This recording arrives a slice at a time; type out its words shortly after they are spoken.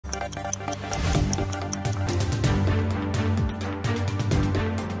Hello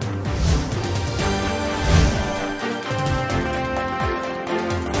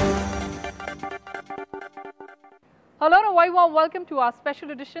and a very warm welcome to our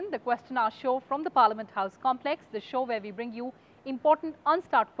special edition, the Question Hour show from the Parliament House complex, the show where we bring you important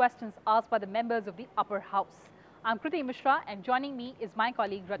unstart questions asked by the members of the upper house. I'm Kriti Mishra and joining me is my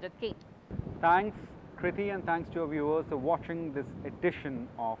colleague Rajat Kain. Thanks Kriti and thanks to our viewers for watching this edition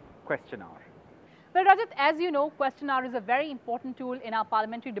of Question Hour. Well Rajat, as you know, Question Hour is a very important tool in our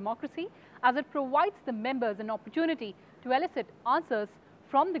parliamentary democracy as it provides the members an opportunity to elicit answers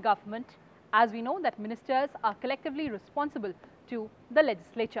from the government, as we know that ministers are collectively responsible to the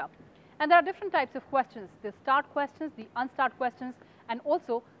legislature. And there are different types of questions, the start questions, the unstart questions and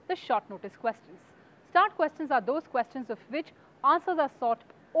also the short notice questions. Start questions are those questions of which answers are sought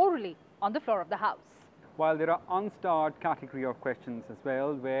orally on the floor of the House. While there are unstart category of questions as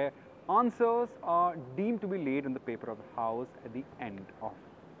well, where answers are deemed to be laid in the paper of the House at the end of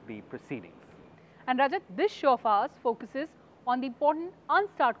the proceedings. And Rajat, this show of ours focuses on the important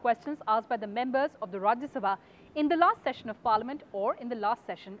unstart questions asked by the members of the Rajya Sabha in the last session of Parliament or in the last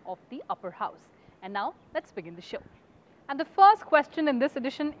session of the upper house. And now let's begin the show. And the first question in this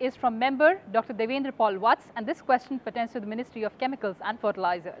edition is from member Dr. Devendra Paul Watts, and this question pertains to the Ministry of Chemicals and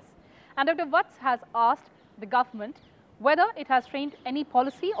Fertilizers. And Dr. Watts has asked the government whether it has framed any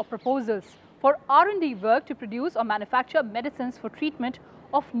policy or proposals for R&D work to produce or manufacture medicines for treatment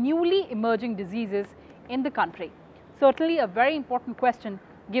of newly emerging diseases in the country. Certainly a very important question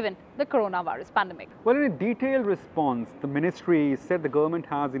given the coronavirus pandemic. Well, in a detailed response, the ministry said the government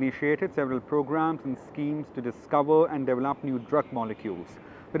has initiated several programs and schemes to discover and develop new drug molecules.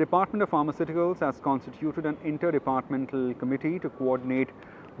 The Department of Pharmaceuticals has constituted an interdepartmental committee to coordinate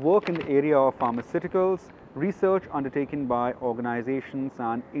work in the area of pharmaceuticals, research undertaken by organizations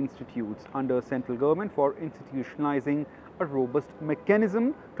and institutes under central government for institutionalizing a robust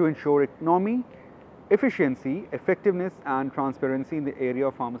mechanism to ensure economy, efficiency, effectiveness and transparency in the area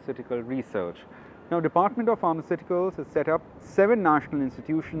of pharmaceutical research. Now, Department of Pharmaceuticals has set up 7 national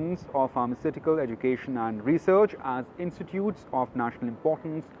institutions of pharmaceutical education and research as institutes of national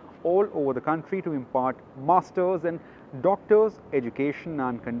importance all over the country to impart masters and doctors education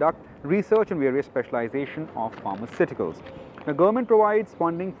and conduct research in various specialization of pharmaceuticals. The government provides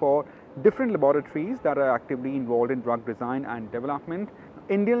funding for different laboratories that are actively involved in drug design and development.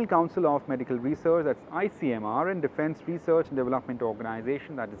 Indian Council of Medical Research, that's ICMR, and Defence Research and Development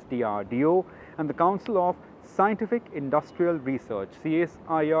Organization, that is DRDO, and the Council of Scientific Industrial Research,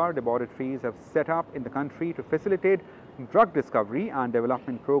 CSIR, laboratories have set up in the country to facilitate drug discovery and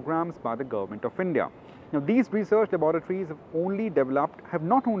development programs by the Government of India. Now, these research laboratories have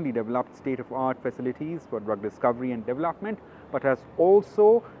not only developed state-of-art facilities for drug discovery and development, but has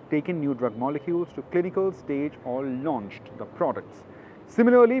also taken new drug molecules to clinical stage or launched the products.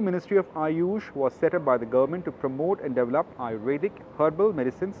 Similarly, Ministry of Ayush was set up by the government to promote and develop Ayurvedic herbal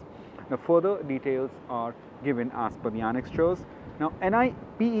medicines. Now, further details are given as per the annexures. Now,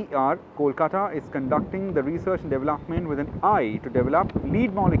 NIPER Kolkata is conducting the research and development with an eye to develop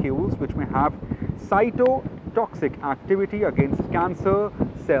lead molecules which may have cytotoxic activity against cancer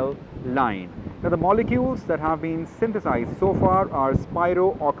cell line. Now, the molecules that have been synthesized so far are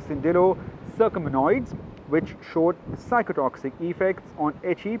spiroxyndilocircuminoids, which showed psychotoxic effects on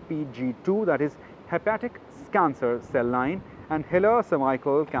HEPG2, that is hepatic cancer cell line, and Hiller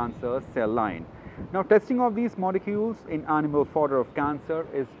cervical cancer cell line. Now, testing of these molecules in animal fodder of cancer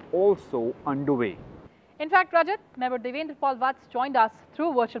is also underway. In fact, Rajat, member Devendra Paul Watts joined us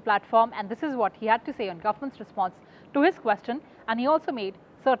through a virtual platform, and this is what he had to say on government's response to his question, and he also made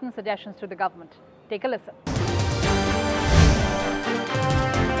certain suggestions to the government. Take a listen.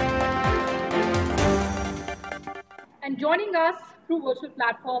 And joining us through virtual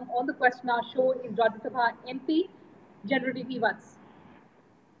platform on the Question Hour show is Rajya Sabha MP, General VP Watts.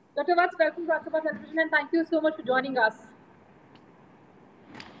 Dr. Watts, welcome to Rajya Sabha television and thank you so much for joining us.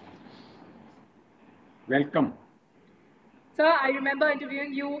 Welcome. Sir, I remember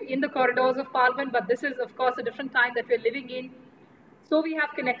interviewing you in the corridors of Parliament, but this is of course a different time that we're living in. So we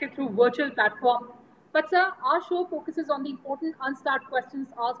have connected through virtual platform. But sir, our show focuses on the important unstart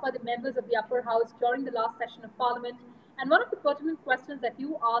questions asked by the members of the upper house during the last session of Parliament. And one of the pertinent questions that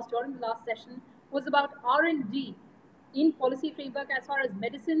you asked during the last session was about R&D in policy framework as far as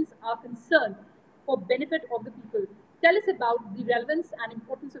medicines are concerned for benefit of the people. Tell us about the relevance and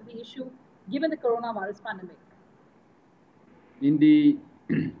importance of the issue given the coronavirus pandemic. In the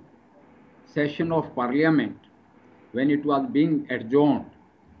session of Parliament, when it was being adjourned,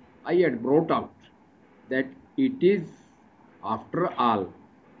 I had brought out that it is, after all,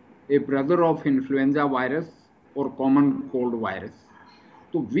 a brother of influenza virus or common cold virus.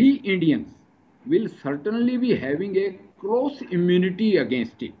 So we Indians will certainly be having a cross immunity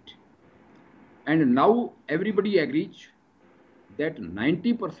against it. And now everybody agrees that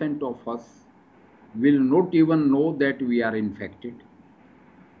 90% of us will not even know that we are infected.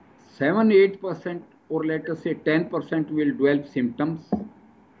 7-8% or let us say 10% will develop symptoms,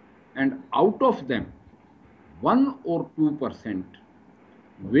 and out of them 1 or 2%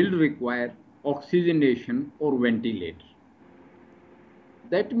 will require oxygenation or ventilator.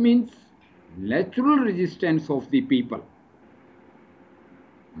 That means natural resistance of the people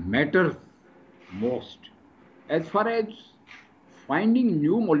matters most. As far as finding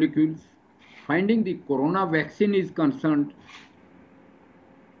new molecules, finding the corona vaccine is concerned,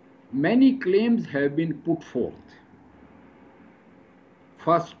 many claims have been put forth.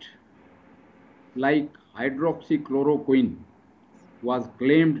 First, like hydroxychloroquine was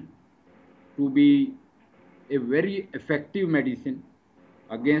claimed to be a very effective medicine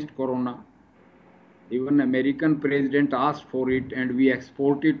against corona. Even American president asked for it, and we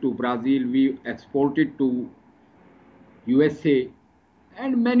exported to Brazil, we exported to USA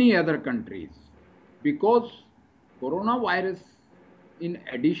and many other countries, because coronavirus, in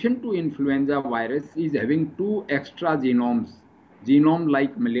addition to influenza virus, is having two extra genomes, genome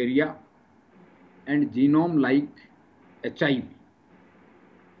like malaria and genome like HIV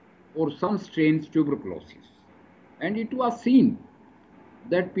or some strains tuberculosis. And it was seen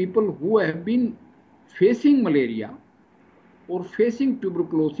that people who have been facing malaria or facing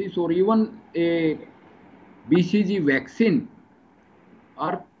tuberculosis or even a BCG vaccine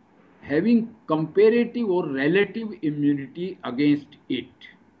are having comparative or relative immunity against it.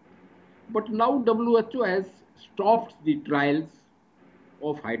 But now WHO has stopped the trials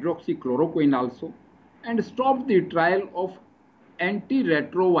of hydroxychloroquine also and stopped the trial of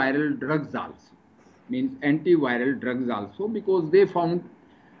antiretroviral drugs also, means antiviral drugs also, because they found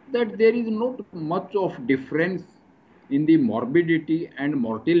that there is not much of difference in the morbidity and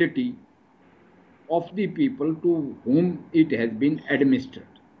mortality of the people to whom it has been administered.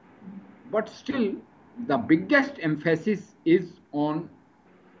 But still, the biggest emphasis is on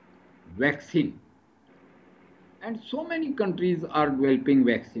vaccine. And so many countries are developing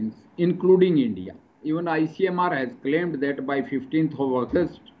vaccines, including India. Even ICMR has claimed that by 15th of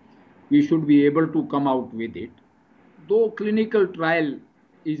August, we should be able to come out with it. Though clinical trial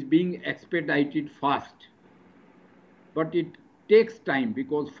is being expedited fast, but it takes time,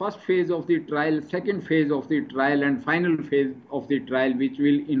 because first phase of the trial, second phase of the trial, and final phase of the trial, which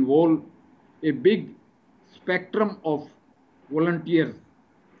will involve a big spectrum of volunteers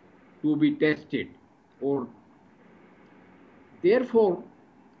to be tested, or therefore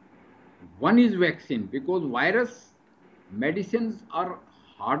one is vaccine, because virus medicines are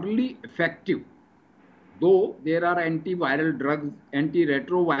hardly effective. Though there are antiviral drugs,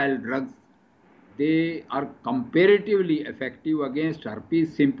 antiretroviral drugs, they are comparatively effective against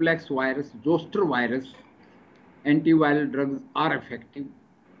herpes simplex virus, zoster virus. Antiviral drugs are effective,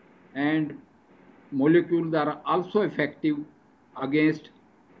 and molecules are also effective against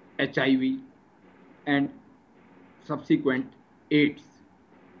HIV and subsequent AIDS.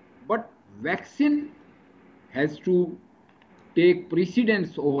 But vaccine has to take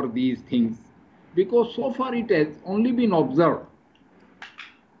precedence over these things, because so far it has only been observed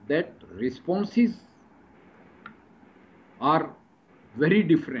that responses are very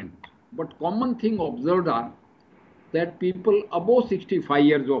different. But common thing observed are that people above 65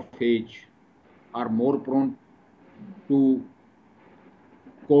 years of age are more prone to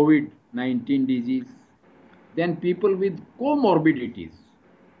COVID-19 disease than people with comorbidities.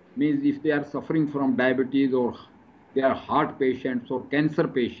 Means if they are suffering from diabetes, or they are heart patients or cancer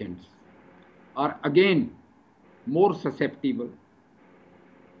patients, are again more susceptible.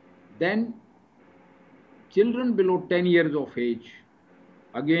 Then children below 10 years of age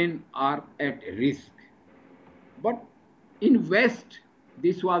again are at risk. But in West,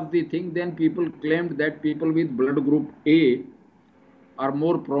 this was the thing, then people claimed that people with blood group A are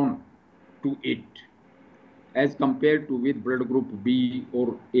more prone to it as compared to with blood group B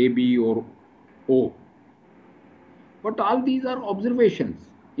or AB or O. But all these are observations.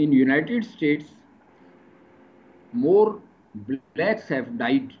 In United States, more blacks have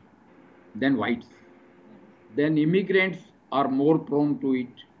died than whites. Then immigrants are more prone to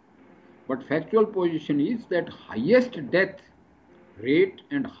it. But factual position is that highest death rate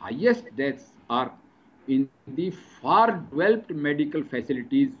and highest deaths are in the far developed medical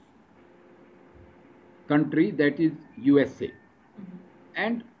facilities country, that is USA.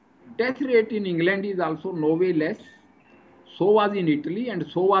 And death rate in England is also no way less. So was in Italy, and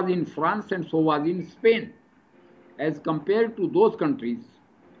so was in France, and so was in Spain. As compared to those countries,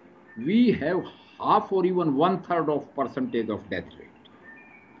 we have half or even one third of percentage of death rate.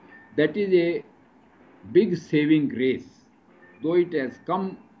 That is a big saving grace. Though it has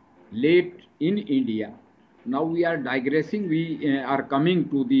come late in India, now we are digressing. We are coming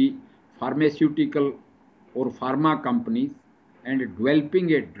to the pharmaceutical or pharma companies and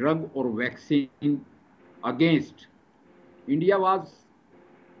developing a drug or vaccine against. India was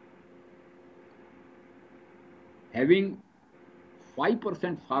having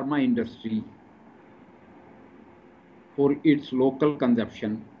 5% pharma industry for its local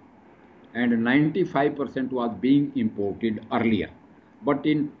consumption, and 95% was being imported earlier. But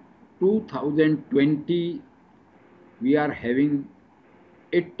in 2020, we are having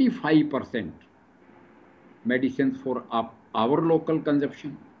 85% medicines for our local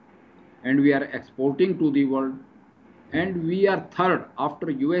consumption, and we are exporting to the world. And we are third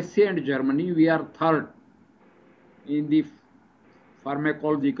after USA and Germany. We are third in the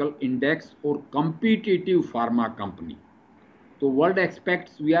pharmacological index or competitive pharma company. So world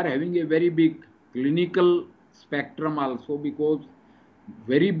expects we are having a very big clinical spectrum also, because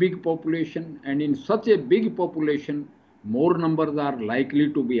very big population, and in such a big population more numbers are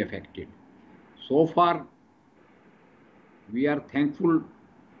likely to be affected. So far we are thankful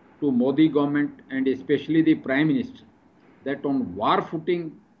to Modi government and especially the Prime Minister that on war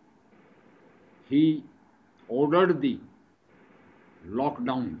footing he ordered the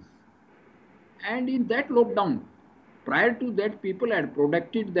lockdowns. And in that lockdown, prior to that, people had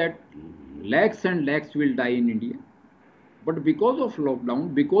predicted that lakhs and lakhs will die in India. But because of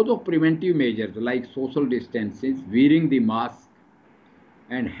lockdown, because of preventive measures like social distances, wearing the mask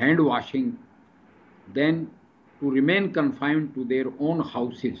and hand washing, then to remain confined to their own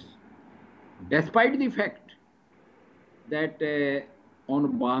houses, despite the fact that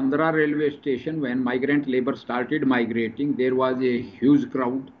on Bandra railway station, when migrant labor started migrating, there was a huge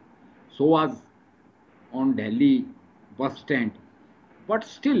crowd. So was on Delhi bus stand. But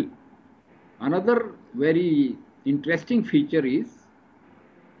still, another very interesting feature is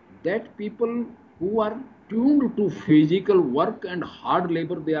that people who are tuned to physical work and hard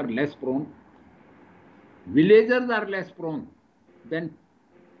labor, they are less prone. Villagers are less prone than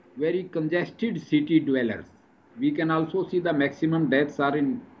very congested city dwellers. We can also see the maximum deaths are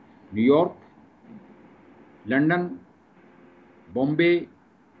in New York, London, Bombay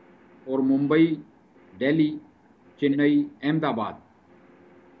or Mumbai, Delhi, Chennai, Ahmedabad.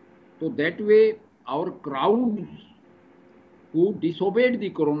 So that way our crowds who disobeyed the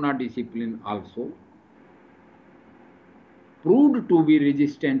corona discipline also proved to be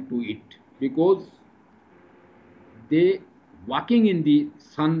resistant to it, because they walking in the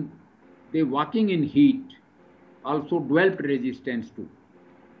sun, they walking in heat also developed resistance to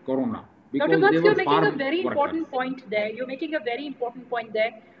corona, Dr. because they Vats, were you're making a farm very workers. important point there. You're making a very important point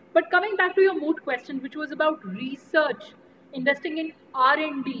there. But coming back to your moot question, which was about research, investing in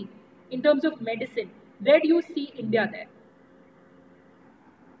R&D in terms of medicine, where do you see India there?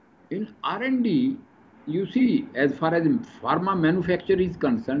 In R&D, you see, as far as pharma manufacture is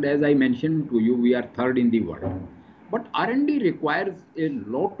concerned, as I mentioned to you, we are third in the world. But R&D requires a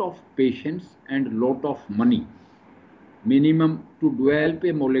lot of patience and lot of money. Minimum to develop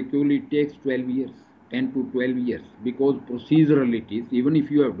a molecule, it takes 12 years, 10 to 12 years, because procedural it is. Even if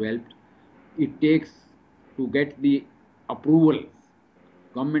you have developed, it takes to get the approvals,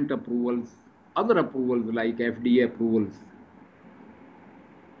 government approvals, other approvals like FDA approvals.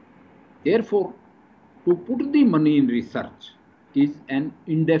 Therefore, to put the money in research is an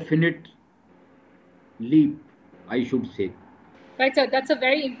indefinite leap, I should say. Right, sir. That's a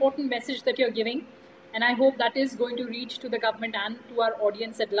very important message that you're giving. And I hope that is going to reach to the government and to our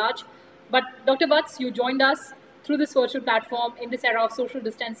audience at large. But Dr. Vats, you joined us through this virtual platform in this era of social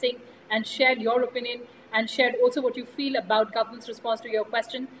distancing and shared your opinion and shared also what you feel about government's response to your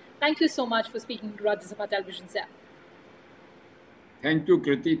question. Thank you so much for speaking to Rajya Sabha television, sir. Thank you,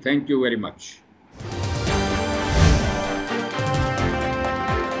 Kriti. Thank you very much.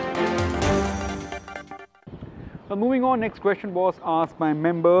 Moving on, next question was asked by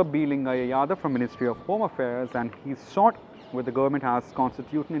member B. Lingaya Yadav from Ministry of Home Affairs, and he sought whether the government has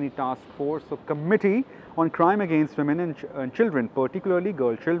constituted any task force or committee on crime against women and children, particularly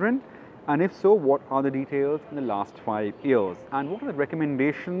girl children, and if so, what are the details in the last 5 years, and what are the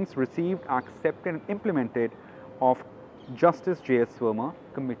recommendations received, accepted and implemented of Justice J.S. Verma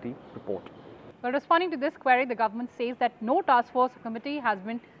committee report. Well, responding to this query, the government says that no task force or committee has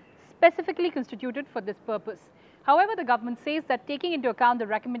been specifically constituted for this purpose. However, the government says that taking into account the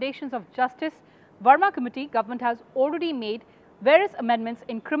recommendations of Justice Verma Committee, government has already made various amendments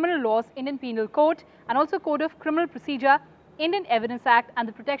in criminal laws, Indian Penal Code and also Code of Criminal Procedure, Indian Evidence Act and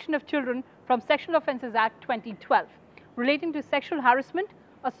the Protection of Children from Sexual Offences Act 2012 relating to sexual harassment,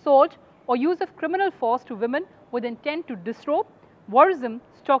 assault or use of criminal force to women with intent to disrobe, voyeurism,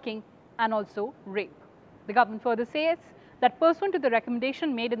 stalking and also rape. The government further says that pursuant to the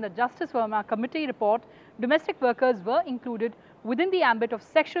recommendation made in the Justice Verma Committee report, domestic workers were included within the ambit of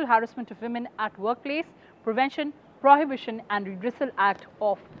Sexual Harassment of Women at Workplace, Prevention, Prohibition and Redressal Act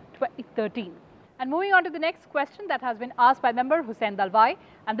of 2013. And moving on to the next question that has been asked by member Hussain Dalwai,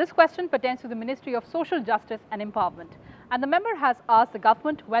 and this question pertains to the Ministry of Social Justice and Empowerment. And the member has asked the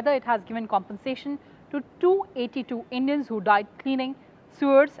government whether it has given compensation to 282 Indians who died cleaning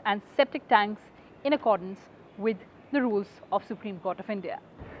sewers and septic tanks in accordance with the rules of Supreme Court of India.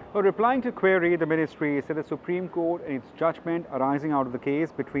 Well, replying to query, the ministry said the Supreme Court in its judgment arising out of the case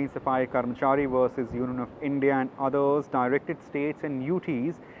between Safai Karmachari versus Union of India and others directed states and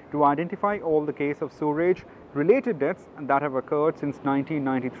UTs to identify all the case of sewerage related deaths that have occurred since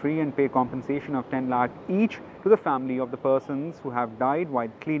 1993 and pay compensation of 10 lakh each to the family of the persons who have died while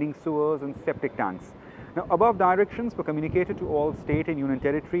cleaning sewers and septic tanks. Now, above directions were communicated to all state and union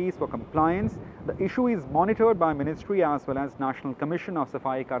territories for compliance. The issue is monitored by Ministry as well as National Commission of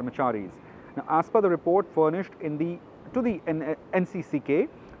Safai Karmacharis. Now, as per the report furnished to the NCCK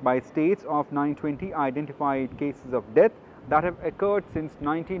by states of 920 identified cases of death that have occurred since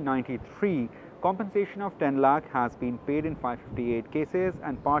 1993, compensation of 10 lakh has been paid in 558 cases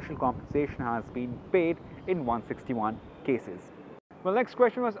and partial compensation has been paid in 161 cases. Well, next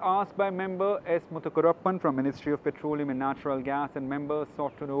question was asked by member S. Muthukurappan from Ministry of Petroleum and Natural Gas, and members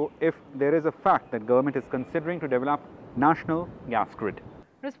sought to know if there is a fact that government is considering to develop national gas grid.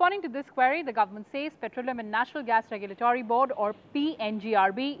 Responding to this query, the government says Petroleum and Natural Gas Regulatory Board or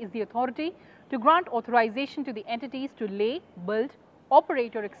PNGRB is the authority to grant authorization to the entities to lay, build,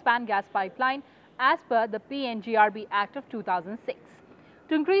 operate or expand gas pipeline as per the PNGRB Act of 2006.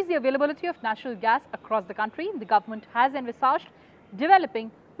 To increase the availability of natural gas across the country, the government has envisaged developing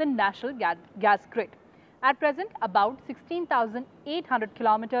the national gas grid. At present, about 16,800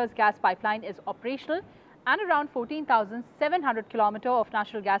 kilometers gas pipeline is operational and around 14,700 kilometers of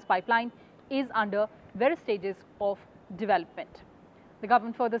natural gas pipeline is under various stages of development. The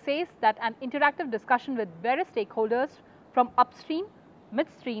government further says that an interactive discussion with various stakeholders from upstream,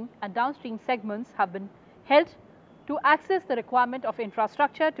 midstream and downstream segments have been held to access the requirement of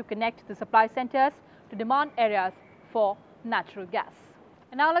infrastructure to connect the supply centers to demand areas for natural gas.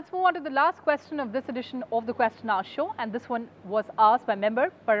 And now let's move on to the last question of this edition of the Question Hour show, and this one was asked by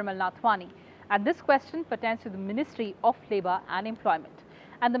member Parimal Nathwani. And this question pertains to the Ministry of Labour and Employment.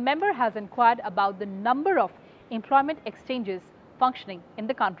 And the member has inquired about the number of employment exchanges functioning in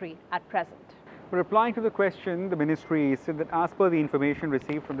the country at present. Replying to the question, the ministry said that as per the information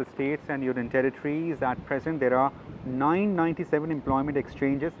received from the states and union territories, at present there are 997 employment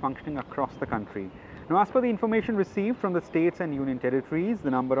exchanges functioning across the country. Now, as per the information received from the states and union territories, the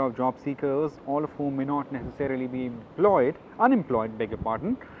number of job seekers, all of whom may not necessarily be unemployed, beg your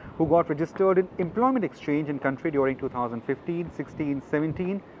pardon, who got registered in employment exchange in country during 2015, 16,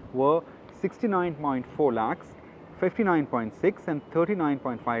 17 were 69.4 lakhs, 59.6 and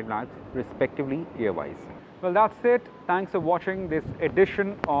 39.5 lakhs respectively year-wise. Well, that's it. Thanks for watching this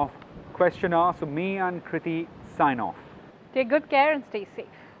edition of Question Hour. So me and Kriti sign off. Take good care and stay safe.